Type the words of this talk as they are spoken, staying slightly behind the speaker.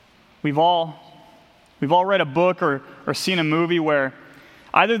We've all read a book or seen a movie where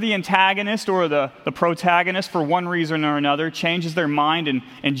either the antagonist or the protagonist, for one reason or another, changes their mind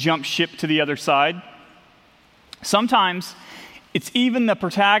and jumps ship to the other side. Sometimes it's even the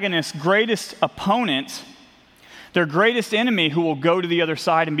protagonist's greatest opponent, their greatest enemy, who will go to the other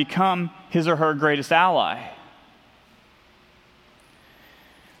side and become his or her greatest ally.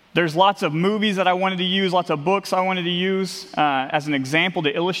 There's lots of movies that I wanted to use, lots of books I wanted to use as an example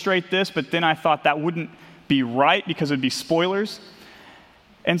to illustrate this, but then I thought that wouldn't be right because it would be spoilers.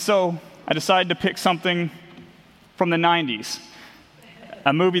 And so I decided to pick something from the 90s,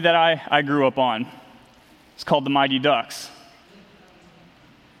 a movie that I grew up on. It's called The Mighty Ducks.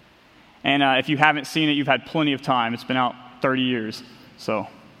 And if you haven't seen it, you've had plenty of time. It's been out 30 years. So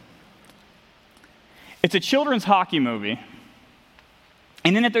it's a children's hockey movie.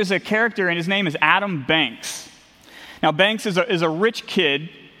 And in it, there's a character, and his name is Adam Banks. Now, Banks is a rich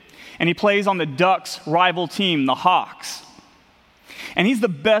kid, and he plays on the Ducks' rival team, the Hawks. And he's the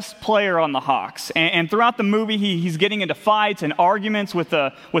best player on the Hawks. And throughout the movie, he's getting into fights and arguments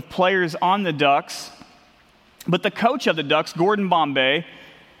with players on the Ducks. But the coach of the Ducks, Gordon Bombay,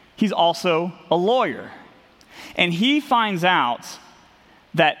 he's also a lawyer. And he finds out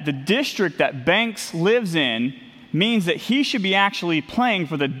that the district that Banks lives in means that he should be actually playing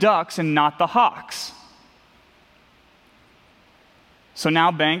for the Ducks and not the Hawks. So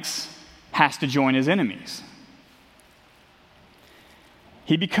now Banks has to join his enemies.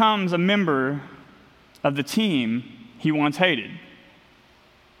 He becomes a member of the team he once hated.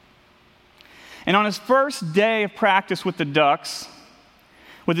 And on his first day of practice with the Ducks,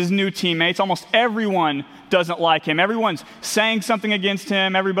 with his new teammates, almost everyone doesn't like him. Everyone's saying something against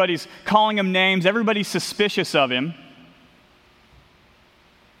him. Everybody's calling him names. Everybody's suspicious of him.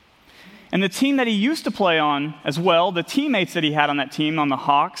 And the team that he used to play on as well, the teammates that he had on that team, on the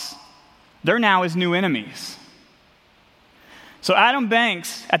Hawks, they're now his new enemies. So Adam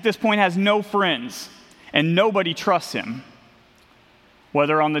Banks, at this point, has no friends, and nobody trusts him.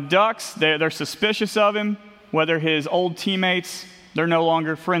 Whether on the Ducks, they're suspicious of him. Whether his old teammates, they're no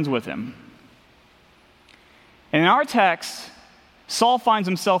longer friends with him. And in our text, Saul finds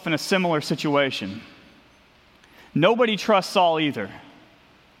himself in a similar situation. Nobody trusts Saul either.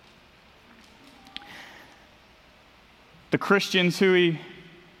 The Christians who he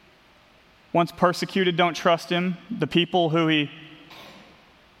once persecuted don't trust him. The people who he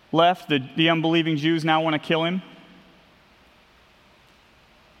left, the unbelieving Jews, now want to kill him.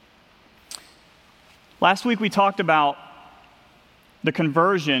 Last week we talked about the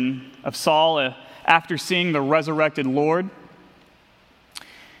conversion of Saul after seeing the resurrected Lord.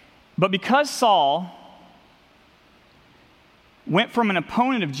 But because Saul went from an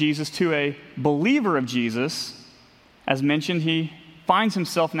opponent of Jesus to a believer of Jesus, as mentioned, he finds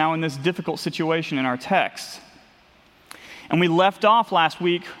himself now in this difficult situation in our text. And we left off last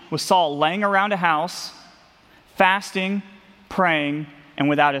week with Saul laying around a house, fasting, praying, and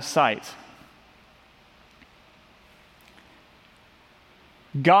without his sight.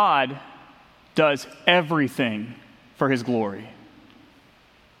 God does everything for his glory.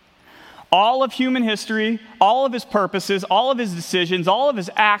 All of human history, all of his purposes, all of his decisions, all of his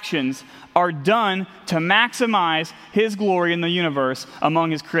actions are done to maximize his glory in the universe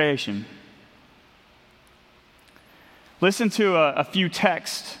among his creation. Listen to a few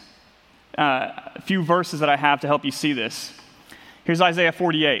texts, a few verses that I have to help you see this. Here's Isaiah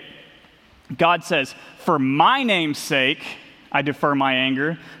 48. God says, "For my name's sake, I defer my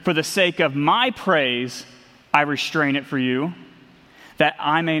anger. For the sake of my praise, I restrain it for you, that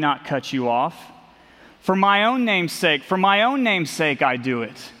I may not cut you off. For my own name's sake, I do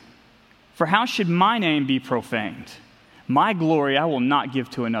it. For how should my name be profaned? My glory I will not give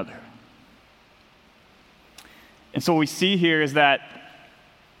to another." And so what we see here is that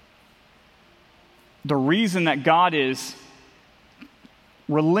the reason that God is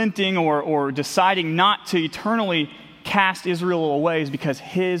relenting or deciding not to eternally cast Israel away is because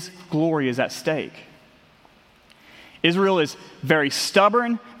his glory is at stake. Israel is very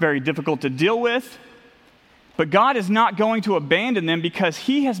stubborn, very difficult to deal with, but God is not going to abandon them because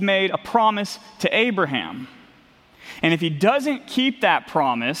he has made a promise to Abraham. And if he doesn't keep that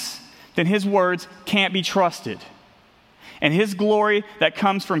promise, then his words can't be trusted. And his glory that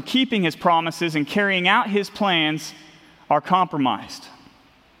comes from keeping his promises and carrying out his plans are compromised.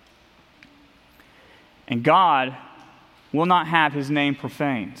 And God will not have his name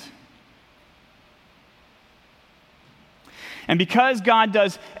profaned. And because God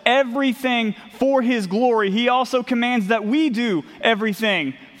does everything for his glory, he also commands that we do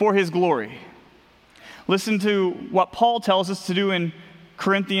everything for his glory. Listen to what Paul tells us to do in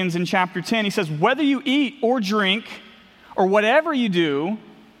Corinthians in chapter 10. He says, whether you eat or drink or whatever you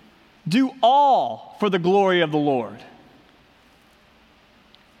do all for the glory of the Lord.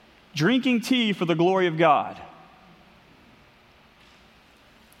 Drinking tea for the glory of God.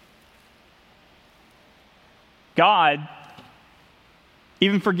 God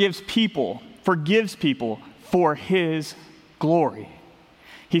even forgives people for his glory.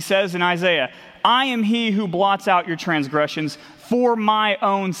 He says in Isaiah, I am he who blots out your transgressions for my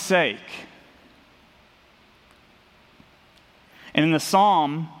own sake. And in the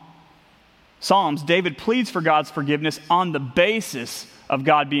Psalms, David pleads for God's forgiveness on the basis of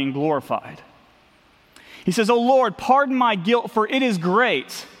God being glorified. He says, O Lord, pardon my guilt, for it is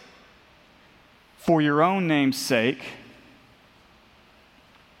great. For your own name's sake.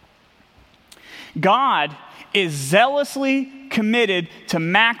 God is zealously committed to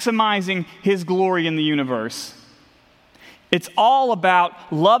maximizing his glory in the universe. It's all about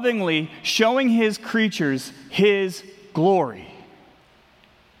lovingly showing his creatures his glory.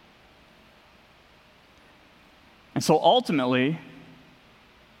 And so ultimately,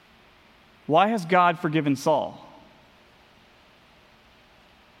 why has God forgiven Saul?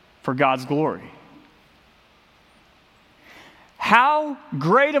 For God's glory. How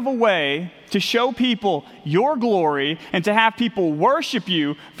great of a way to show people your glory and to have people worship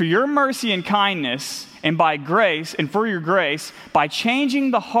you for your mercy and kindness and by grace and for your grace by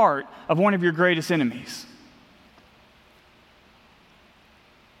changing the heart of one of your greatest enemies.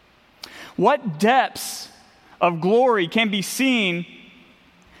 What depths of glory can be seen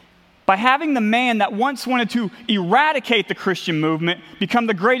by having the man that once wanted to eradicate the Christian movement become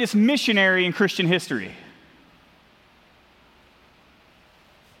the greatest missionary in Christian history?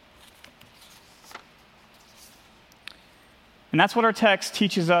 And that's what our text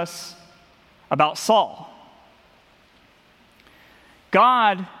teaches us about Saul.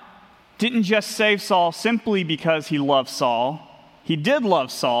 God didn't just save Saul simply because he loved Saul. He did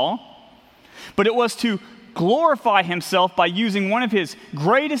love Saul, but it was to glorify himself by using one of his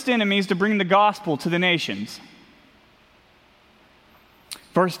greatest enemies to bring the gospel to the nations.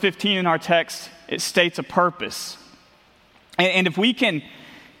 Verse 15 in our text, it states a purpose. And if we can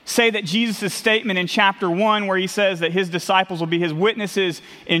say that Jesus' statement in chapter 1, where he says that his disciples will be his witnesses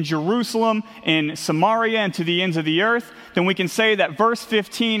in Jerusalem, in Samaria, and to the ends of the earth, then we can say that verse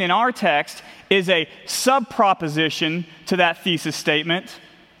 15 in our text is a sub-proposition to that thesis statement.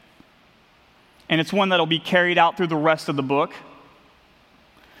 And it's one that will be carried out through the rest of the book.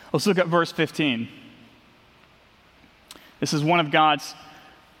 Let's look at verse 15. This is one of God's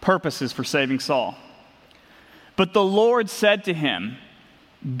purposes for saving Saul. But the Lord said to him,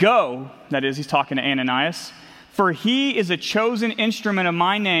 Go, that is, he's talking to Ananias, for he is a chosen instrument of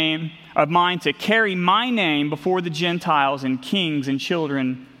mine to carry my name before the Gentiles and kings and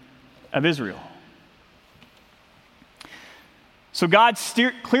children of Israel. So God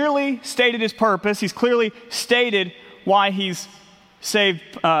clearly stated his purpose. He's clearly stated why he's saved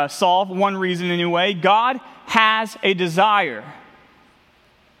Saul, one reason anyway. God has a desire.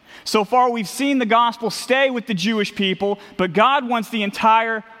 So far, we've seen the gospel stay with the Jewish people, but God wants the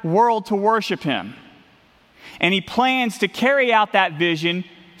entire world to worship him. And he plans to carry out that vision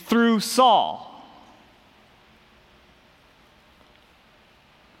through Saul.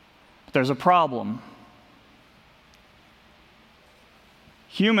 But there's a problem.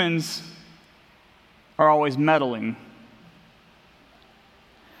 Humans are always meddling.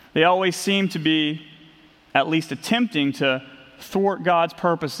 They always seem to be at least attempting to thwart God's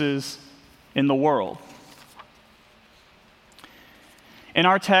purposes in the world. In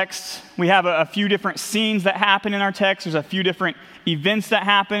our text, we have a few different scenes that happen in our text. There's a few different events that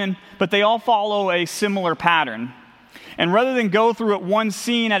happen, but they all follow a similar pattern. And rather than go through it one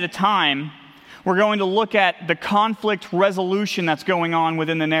scene at a time, we're going to look at the conflict resolution that's going on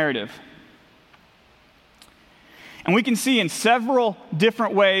within the narrative. And we can see in several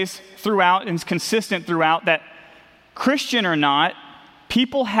different ways throughout, and it's consistent throughout, that Christian or not,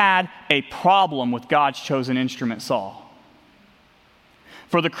 people had a problem with God's chosen instrument, Saul.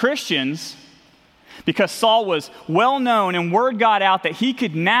 For the Christians, because Saul was well known and word got out that he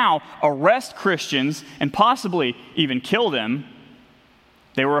could now arrest Christians and possibly even kill them,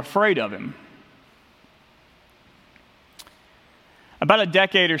 they were afraid of him. About a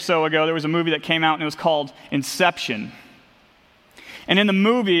decade or so ago, there was a movie that came out and it was called Inception. And in the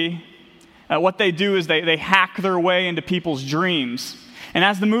movie, what they do is they hack their way into people's dreams. And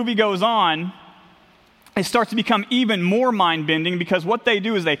as the movie goes on, it starts to become even more mind-bending because what they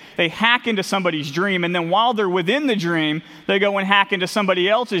do is they hack into somebody's dream, and then while they're within the dream, they go and hack into somebody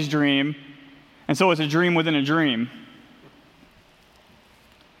else's dream, and so it's a dream within a dream.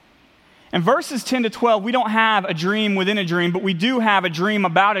 In verses 10 to 12, we don't have a dream within a dream, but we do have a dream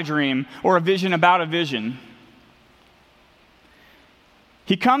about a dream or a vision about a vision.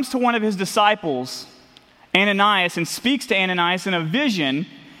 He comes to one of his disciples, Ananias, and speaks to Ananias in a vision,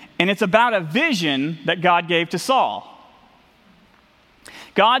 and it's about a vision that God gave to Saul.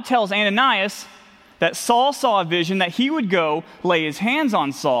 God tells Ananias that Saul saw a vision that he would go lay his hands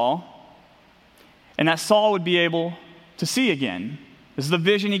on Saul, and that Saul would be able to see again. This is the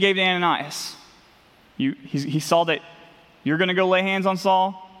vision he gave to Ananias. He saw that you're going to go lay hands on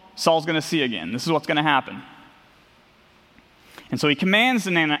Saul, Saul's going to see again. This is what's going to happen. And so he commands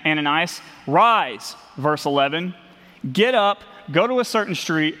Ananias, rise, verse 11, get up, go to a certain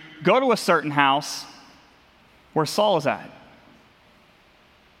street, go to a certain house where Saul is at.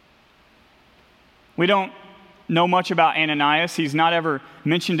 We don't know much about Ananias. He's not ever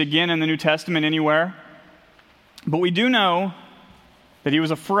mentioned again in the New Testament anywhere. But we do know that he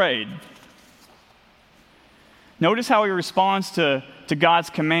was afraid. Notice how he responds to God's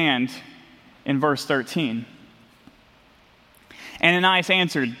command in verse 13. Ananias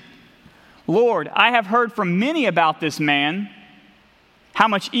answered, Lord, I have heard from many about this man, how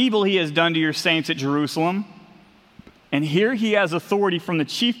much evil he has done to your saints at Jerusalem. And here he has authority from the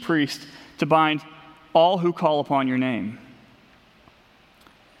chief priest to bind all who call upon your name.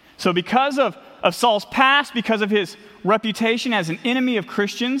 So because of Saul's past, because of his reputation as an enemy of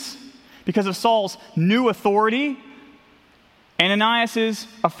Christians, because of Saul's new authority, Ananias is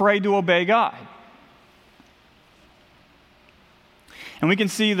afraid to obey God. And we can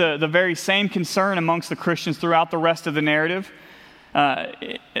see the very same concern amongst the Christians throughout the rest of the narrative.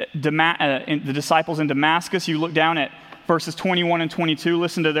 The disciples in Damascus, you look down at verses 21 and 22,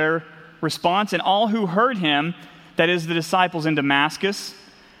 listen to their response. And all who heard him, that is the disciples in Damascus,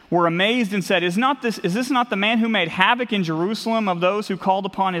 were amazed and said, Is this not the man who made havoc in Jerusalem of those who called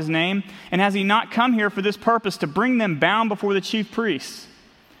upon his name? And has he not come here for this purpose, to bring them bound before the chief priests?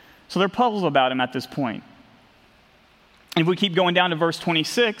 So they're puzzled about him at this point. And if we keep going down to verse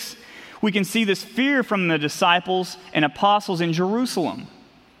 26, we can see this fear from the disciples and apostles in Jerusalem.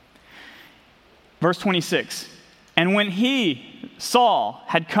 Verse 26, and when he, Saul,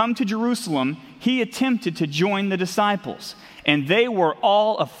 had come to Jerusalem, he attempted to join the disciples, and they were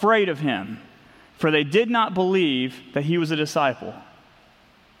all afraid of him, for they did not believe that he was a disciple.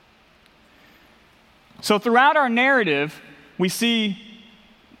 So throughout our narrative, we see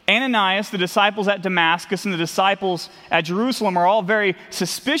Ananias, the disciples at Damascus, and the disciples at Jerusalem are all very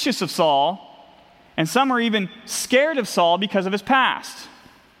suspicious of Saul, and some are even scared of Saul because of his past.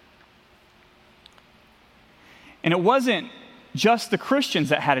 And it wasn't just the Christians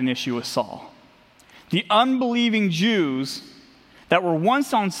that had an issue with Saul. The unbelieving Jews that were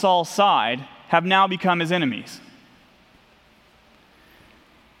once on Saul's side have now become his enemies.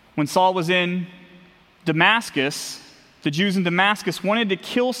 When Saul was in Damascus, the Jews in Damascus wanted to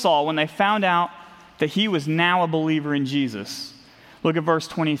kill Saul when they found out that he was now a believer in Jesus. Look at verse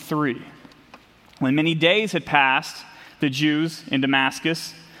 23. When many days had passed, the Jews in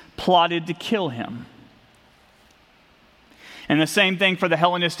Damascus plotted to kill him. And the same thing for the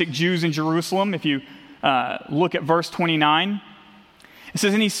Hellenistic Jews in Jerusalem. If you look at verse 29, it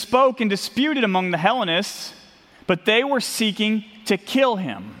says, and he spoke and disputed among the Hellenists, but they were seeking to kill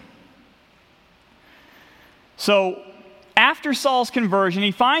him. So after Saul's conversion,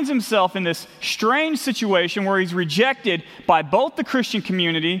 he finds himself in this strange situation where he's rejected by both the Christian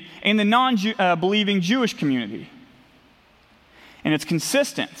community and the non-believing Jewish community. And it's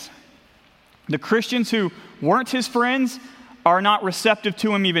consistent. The Christians who weren't his friends are not receptive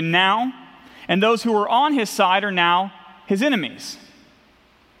to him even now, and those who are on his side are now his enemies.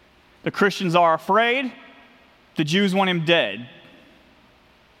 The Christians are afraid, the Jews want him dead.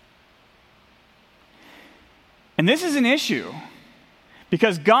 And this is an issue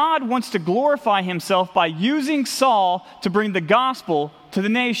because God wants to glorify himself by using Saul to bring the gospel to the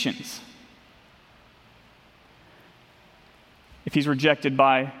nations. If he's rejected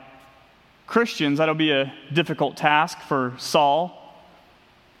by Christians, that'll be a difficult task for Saul.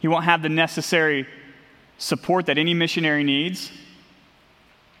 He won't have the necessary support that any missionary needs.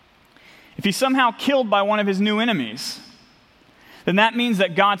 If he's somehow killed by one of his new enemies, then that means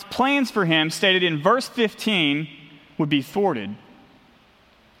that God's plans for him, stated in verse 15, would be thwarted.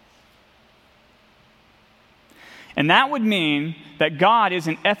 And that would mean that God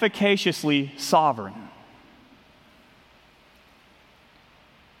isn't efficaciously sovereign.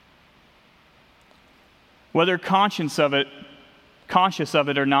 Whether conscious of it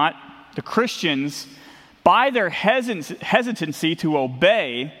or not, the Christians, by their hesitancy to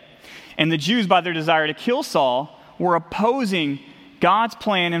obey, and the Jews, by their desire to kill Saul, were opposing God's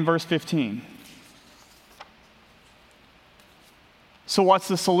plan in verse 15. So what's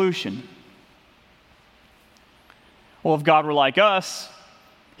the solution? Well, if God were like us,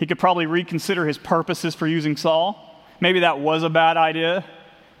 he could probably reconsider his purposes for using Saul. Maybe that was a bad idea.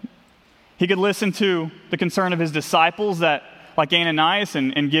 He could listen to the concern of his disciples, that, like Ananias,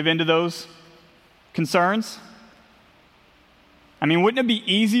 and give in to those concerns. I mean, wouldn't it be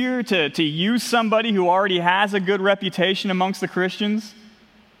easier to use somebody who already has a good reputation amongst the Christians?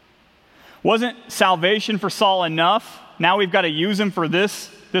 Wasn't salvation for Saul enough? Now we've got to use him for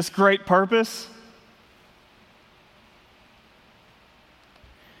this great purpose?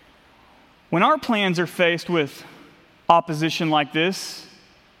 When our plans are faced with opposition like this,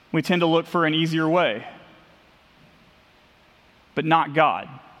 we tend to look for an easier way, but not God.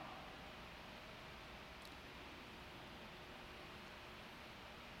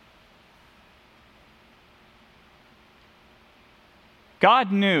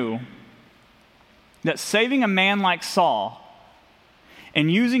 God knew that saving a man like Saul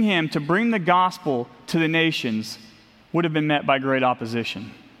and using him to bring the gospel to the nations would have been met by great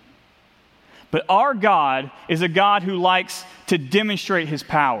opposition. But our God is a God who likes to demonstrate his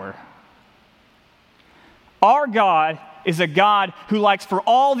power. Our God is a God who likes for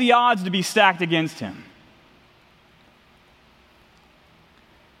all the odds to be stacked against him.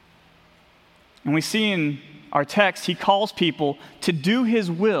 And we see in our text, he calls people to do his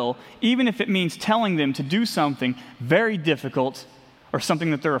will, even if it means telling them to do something very difficult or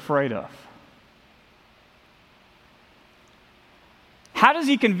something that they're afraid of. How does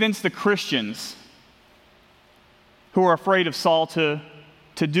he convince the Christians who are afraid of Saul to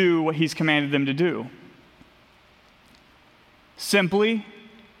do what he's commanded them to do? Simply,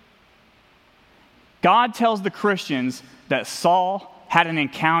 God tells the Christians that Saul had an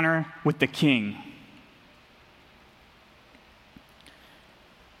encounter with the king.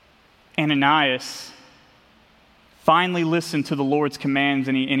 Ananias finally listened to the Lord's commands,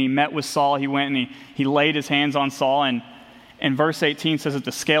 and he met with Saul. He went and he laid his hands on Saul, and verse 18 says that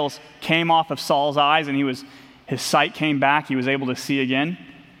the scales came off of Saul's eyes, and his sight came back. He was able to see again.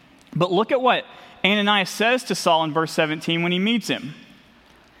 But look at what Ananias says to Saul in verse 17 when he meets him.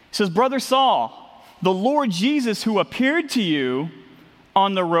 He says, "Brother Saul, the Lord Jesus, who appeared to you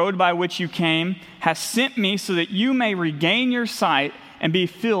on the road by which you came, has sent me so that you may regain your sight and be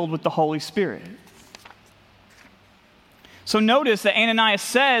filled with the Holy Spirit." So notice that Ananias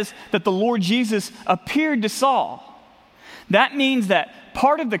says that the Lord Jesus appeared to Saul. That means that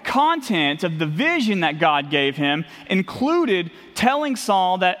part of the content of the vision that God gave him included telling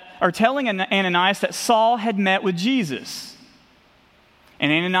Ananias that Saul had met with Jesus.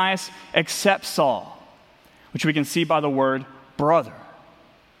 And Ananias accepts Saul, which we can see by the word brother.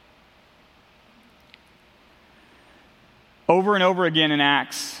 Over and over again in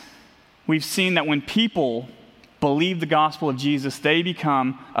Acts, we've seen that when people believe the gospel of Jesus, they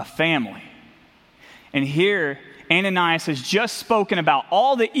become a family. And here, Ananias has just spoken about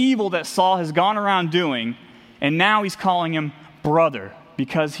all the evil that Saul has gone around doing, and now he's calling him brother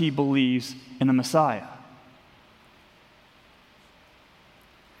because he believes in the Messiah.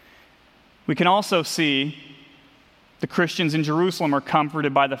 We can also see the Christians in Jerusalem are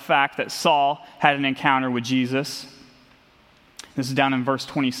comforted by the fact that Saul had an encounter with Jesus. This is down in verse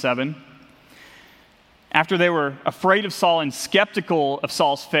 27. After they were afraid of Saul and skeptical of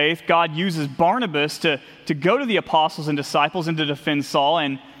Saul's faith, God uses Barnabas to go to the apostles and disciples and to defend Saul.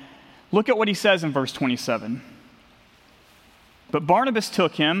 And look at what he says in verse 27. "But Barnabas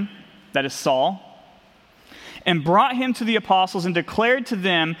took him," that is Saul, "and brought him to the apostles and declared to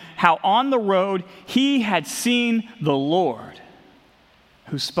them how on the road he had seen the Lord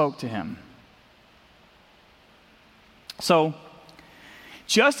who spoke to him." So,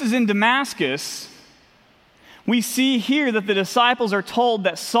 just as in Damascus, we see here that the disciples are told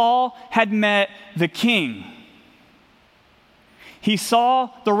that Saul had met the king. He saw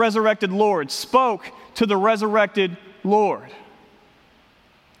the resurrected Lord, spoke to the resurrected Lord.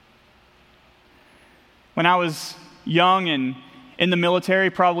 When I was young and in the military,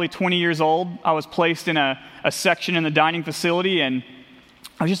 probably 20 years old, I was placed in a section in the dining facility, and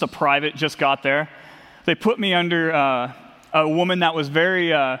I was just a private, just got there. They put me under a woman that was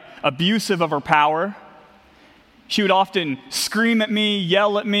very abusive of her power. She would often scream at me,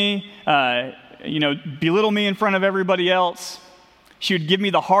 yell at me, belittle me in front of everybody else. She would give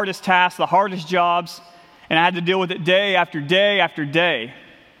me the hardest tasks, the hardest jobs, and I had to deal with it day after day after day.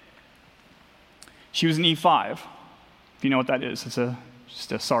 She was an E5, if you know what that is. It's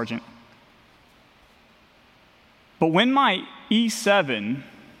just a sergeant. But when my E7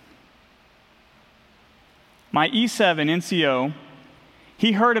 NCO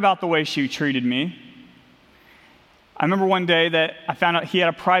he heard about the way she treated me. I remember one day that I found out he had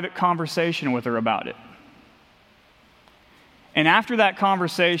a private conversation with her about it. And after that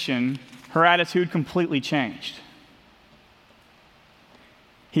conversation, her attitude completely changed.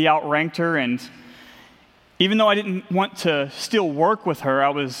 He outranked her, and even though I didn't want to still work with her, I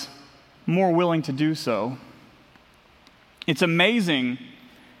was more willing to do so. It's amazing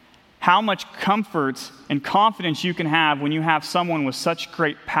how much comfort and confidence you can have when you have someone with such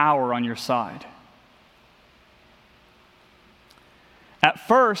great power on your side. At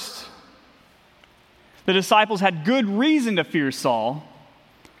first, the disciples had good reason to fear Saul.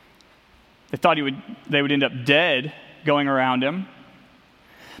 They thought they would end up dead going around him.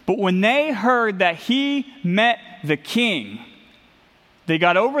 But when they heard that he met the king, they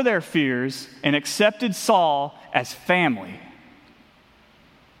got over their fears and accepted Saul as family.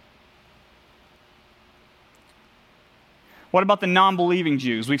 What about the non-believing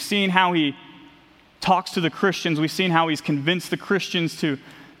Jews? We've seen how he talks to the Christians. We've seen how he's convinced the Christians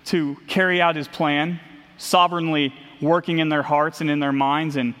to carry out his plan, sovereignly working in their hearts and in their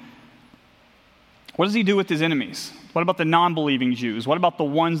minds. And what does he do with his enemies? What about the non-believing Jews? What about the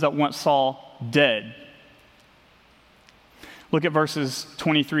ones that want Saul dead? Look at verses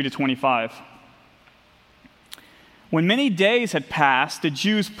 23 to 25. When many days had passed, the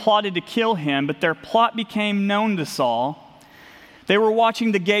Jews plotted to kill him, but their plot became known to Saul. They were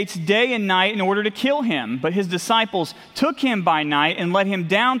watching the gates day and night in order to kill him, but his disciples took him by night and let him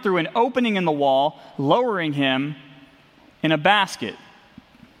down through an opening in the wall, lowering him in a basket.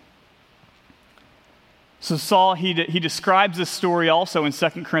 So Saul, he describes this story also in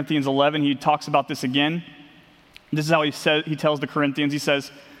 2 Corinthians 11. He talks about this again. This is how he tells the Corinthians. He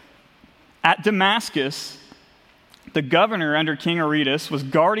says, "At Damascus, the governor under King Aretas was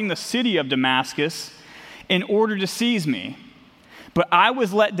guarding the city of Damascus in order to seize me. But I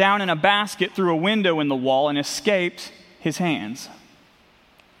was let down in a basket through a window in the wall and escaped his hands."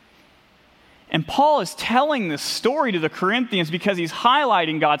 And Paul is telling this story to the Corinthians because he's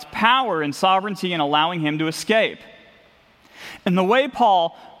highlighting God's power and sovereignty in allowing him to escape. And the way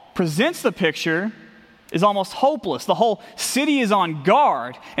Paul presents the picture is almost hopeless. The whole city is on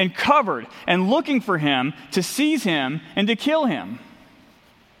guard and covered and looking for him to seize him and to kill him.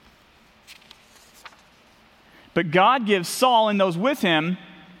 But God gives Saul and those with him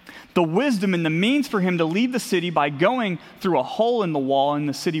the wisdom and the means for him to leave the city by going through a hole in the wall, in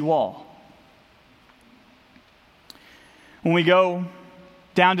the city wall. When we go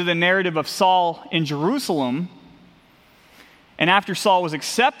down to the narrative of Saul in Jerusalem, and after Saul was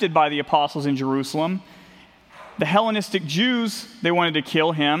accepted by the apostles in Jerusalem, the Hellenistic Jews, they wanted to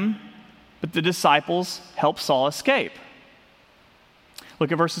kill him, but the disciples helped Saul escape.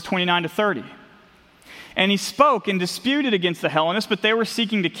 Look at verses 29 to 30. "And he spoke and disputed against the Hellenists, but they were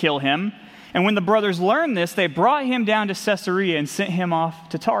seeking to kill him. And when the brothers learned this, they brought him down to Caesarea and sent him off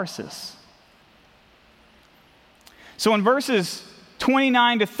to Tarsus." So in verses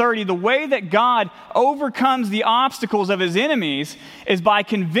 29 to 30, the way that God overcomes the obstacles of his enemies is by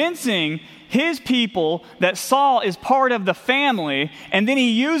convincing his people that Saul is part of the family, and then he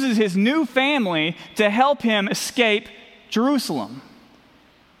uses his new family to help him escape Jerusalem.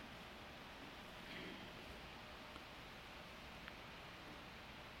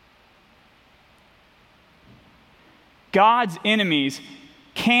 God's enemies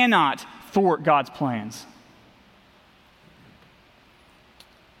cannot thwart God's plans.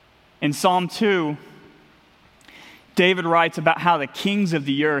 In Psalm 2, David writes about how the kings of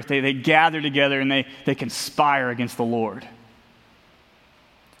the earth, they gather together and they conspire against the Lord.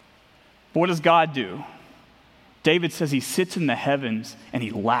 But what does God do? David says he sits in the heavens and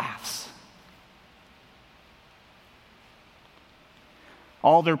he laughs.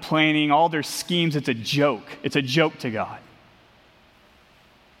 All their planning, all their schemes, it's a joke. It's a joke to God.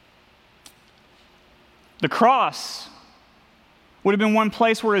 The cross would have been one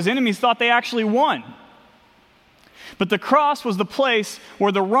place where his enemies thought they actually won. But the cross was the place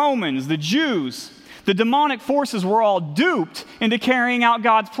where the Romans, the Jews, the demonic forces were all duped into carrying out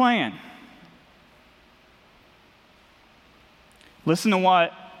God's plan. Listen to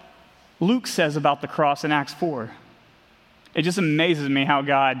what Luke says about the cross in Acts 4. It just amazes me how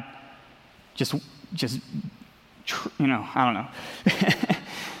God I don't know.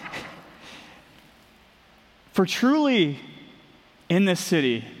 "For truly in this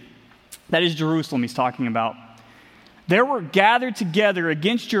city," that is Jerusalem he's talking about, "there were gathered together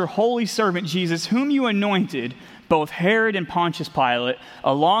against your holy servant Jesus, whom you anointed, both Herod and Pontius Pilate,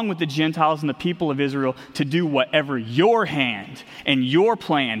 along with the Gentiles and the people of Israel, to do whatever your hand and your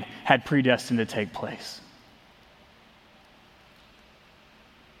plan had predestined to take place."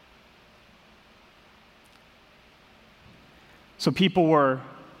 So people were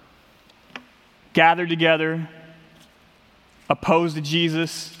gathered together, opposed to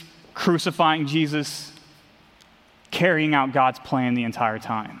Jesus, crucifying Jesus, carrying out God's plan the entire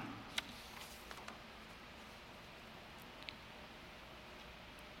time.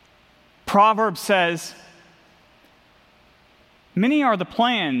 Proverbs says, "Many are the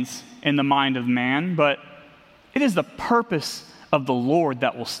plans in the mind of man, but it is the purpose of the Lord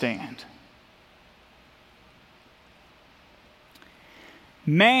that will stand."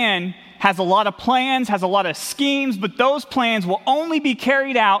 Man has a lot of plans, has a lot of schemes, but those plans will only be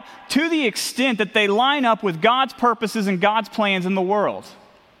carried out to the extent that they line up with God's purposes and God's plans in the world.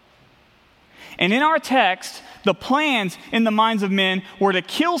 And in our text, the plans in the minds of men were to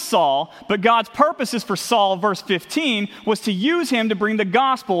kill Saul, but God's purposes for Saul, verse 15, was to use him to bring the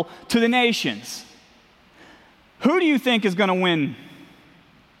gospel to the nations. Who do you think is going to win?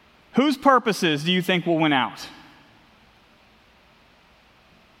 Whose purposes do you think will win out?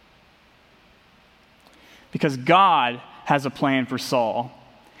 Because God has a plan for Saul,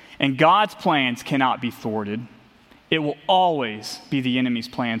 and God's plans cannot be thwarted. It will always be the enemy's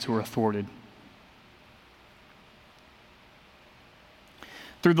plans who are thwarted.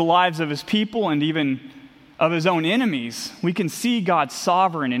 Through the lives of his people and even of his own enemies, we can see God's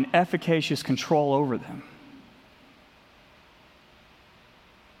sovereign and efficacious control over them.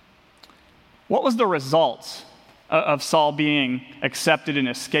 What was the result of Saul being accepted and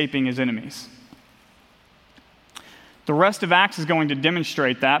escaping his enemies? The rest of Acts is going to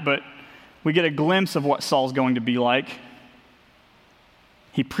demonstrate that, but we get a glimpse of what Saul's going to be like.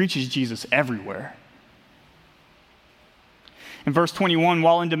 He preaches Jesus everywhere. In verse 21,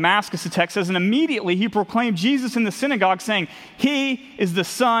 while in Damascus, the text says, "And immediately he proclaimed Jesus in the synagogue, saying, 'He is the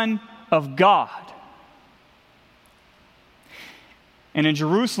Son of God.'" And in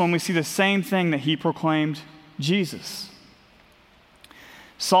Jerusalem, we see the same thing that he proclaimed Jesus.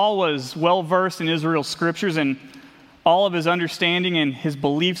 Saul was well versed in Israel's scriptures, and all of his understanding and his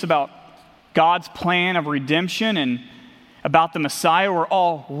beliefs about God's plan of redemption and about the Messiah were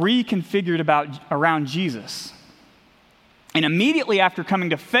all reconfigured around Jesus. And immediately after coming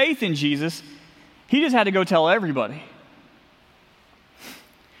to faith in Jesus, he just had to go tell everybody.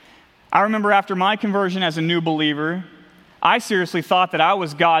 I remember after my conversion as a new believer, I seriously thought that I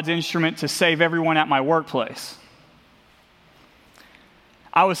was God's instrument to save everyone at my workplace.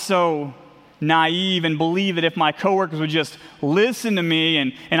 I was so naive and believed that if my coworkers would just listen to me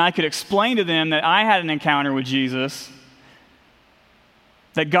and I could explain to them that I had an encounter with Jesus,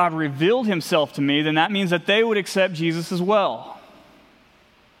 that God revealed himself to me, then that means that they would accept Jesus as well.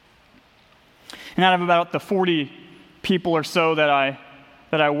 And out of about the 40 people or so that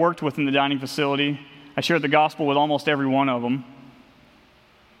I worked with in the dining facility, I shared the gospel with almost every one of them.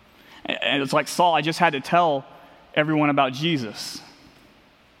 And it's like Saul, I just had to tell everyone about Jesus.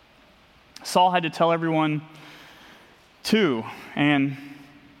 Saul had to tell everyone too, and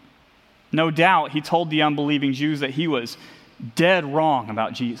no doubt he told the unbelieving Jews that he was dead wrong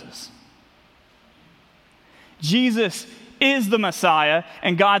about Jesus. Jesus is the Messiah,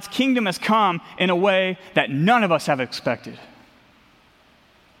 and God's kingdom has come in a way that none of us have expected.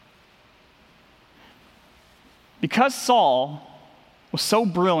 Because Saul was so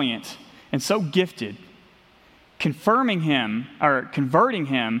brilliant and so gifted, converting him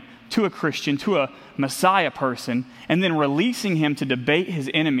to a Christian, to a Messiah person, and then releasing him to debate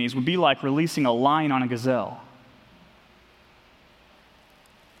his enemies would be like releasing a lion on a gazelle.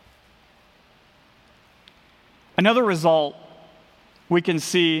 Another result we can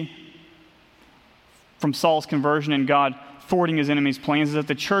see from Saul's conversion and God thwarting his enemies' plans is that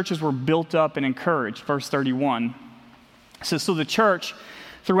the churches were built up and encouraged. Verse 31 says, "So the church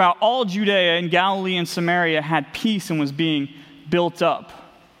throughout all Judea and Galilee and Samaria had peace and was being built up."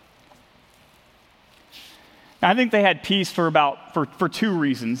 Now, I think they had peace for two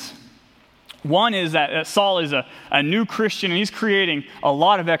reasons. One is that Saul is a new Christian and he's creating a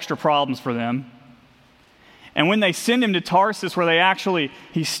lot of extra problems for them. And when they send him to Tarsus, where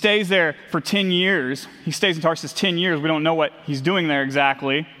he stays there for 10 years, he stays in Tarsus 10 years, we don't know what he's doing there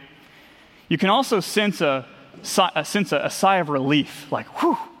exactly, you can also sense a sigh of relief, like,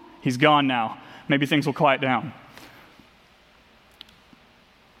 whew, he's gone now. Maybe things will quiet down.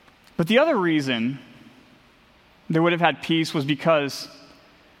 But the other reason they would have had peace was because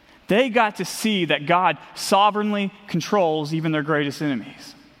they got to see that God sovereignly controls even their greatest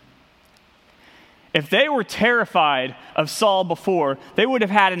enemies. If they were terrified of Saul before, they would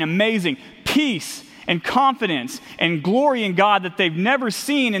have had an amazing peace and confidence and glory in God that they've never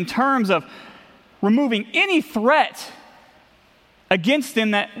seen in terms of removing any threat against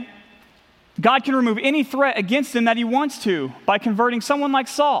them that God can remove any threat against them that he wants to by converting someone like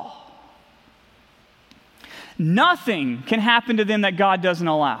Saul. Nothing can happen to them that God doesn't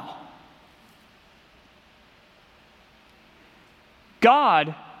allow.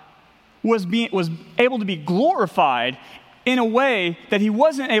 God was able to be glorified in a way that he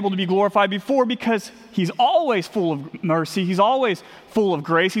wasn't able to be glorified before, because he's always full of mercy, he's always full of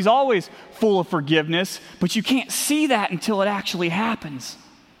grace, he's always full of forgiveness, but you can't see that until it actually happens.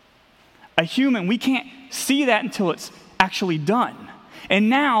 A human, we can't see that until it's actually done.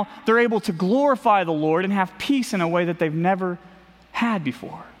 And now they're able to glorify the Lord and have peace in a way that they've never had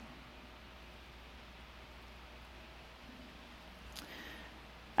before.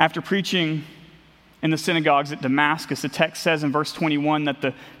 After preaching in the synagogues at Damascus, the text says in verse 21 that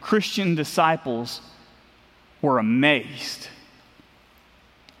the Christian disciples were amazed.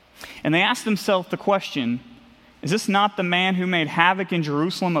 And they asked themselves the question, is this not the man who made havoc in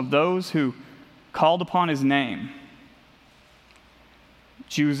Jerusalem of those who called upon his name?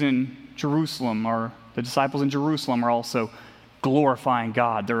 Jews in Jerusalem, or the disciples in Jerusalem, are also glorifying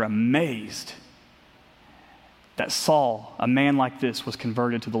God. They're amazed that Saul, a man like this, was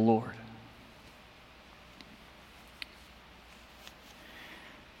converted to the Lord.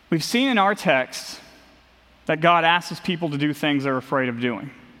 We've seen in our text that God asks his people to do things they're afraid of doing.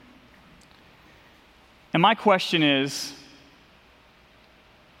 And my question is,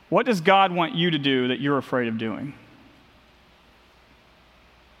 what does God want you to do that you're afraid of doing?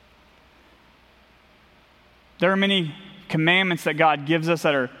 There are many commandments that God gives us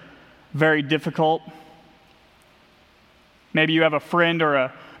that are very difficult. Maybe you have a friend or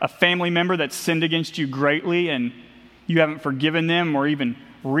a family member that's sinned against you greatly and you haven't forgiven them or even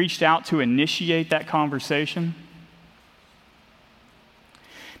reached out to initiate that conversation.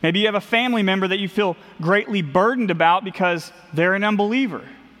 Maybe you have a family member that you feel greatly burdened about because they're an unbeliever.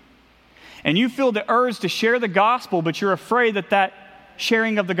 And you feel the urge to share the gospel, but you're afraid that that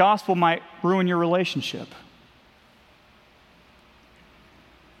sharing of the gospel might ruin your relationship.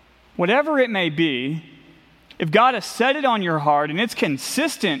 Whatever it may be, if God has set it on your heart and it's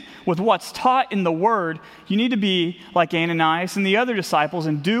consistent with what's taught in the Word, you need to be like Ananias and the other disciples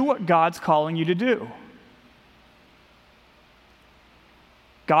and do what God's calling you to do.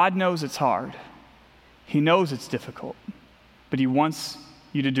 God knows it's hard. He knows it's difficult, but he wants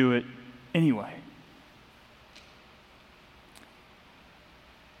you to do it anyway.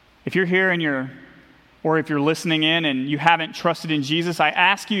 If you're here or if you're listening in and you haven't trusted in Jesus, I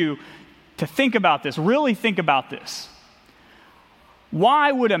ask you to think about this, really think about this.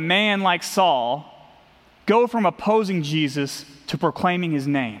 Why would a man like Saul go from opposing Jesus to proclaiming his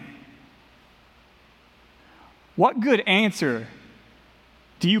name? What good answer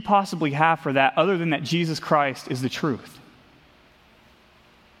do you possibly have for that other than that Jesus Christ is the truth?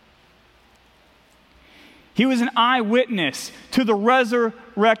 He was an eyewitness to the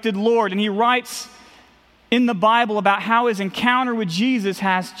resurrected Lord, and he writes in the Bible about how his encounter with Jesus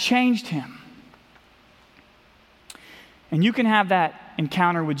has changed him. And you can have that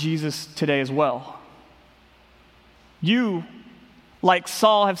encounter with Jesus today as well. You, like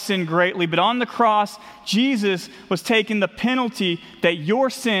Saul, have sinned greatly, but on the cross, Jesus was taking the penalty that your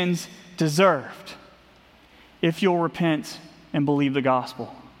sins deserved if you'll repent and believe the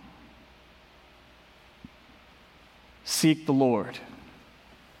gospel. Seek the Lord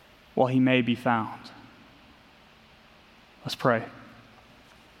while he may be found. Let's pray.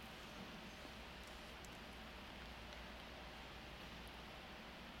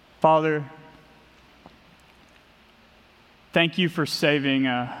 Father, thank you for saving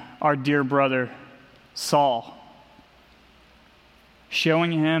our dear brother Saul,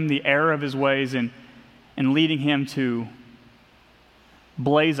 showing him the error of his ways and leading him to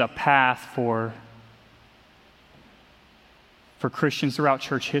blaze a path for Christians throughout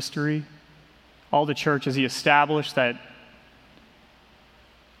church history, all the churches he established that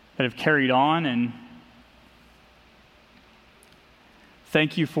have carried on. And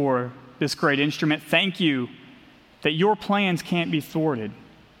thank you for this great instrument. Thank you that your plans can't be thwarted.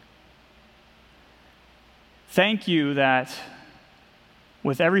 Thank you that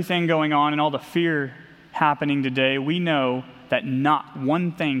with everything going on and all the fear happening today, we know that not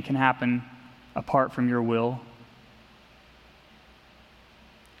one thing can happen apart from your will.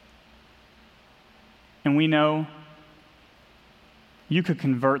 And we know you could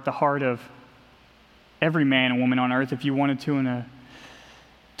convert the heart of every man and woman on earth if you wanted to, and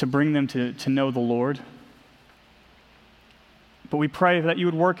to bring them to know the Lord. But we pray that you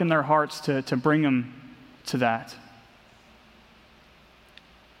would work in their hearts to bring them to that.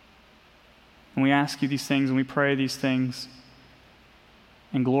 And we ask you these things and we pray these things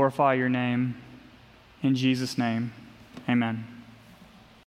and glorify your name. In Jesus' name, amen.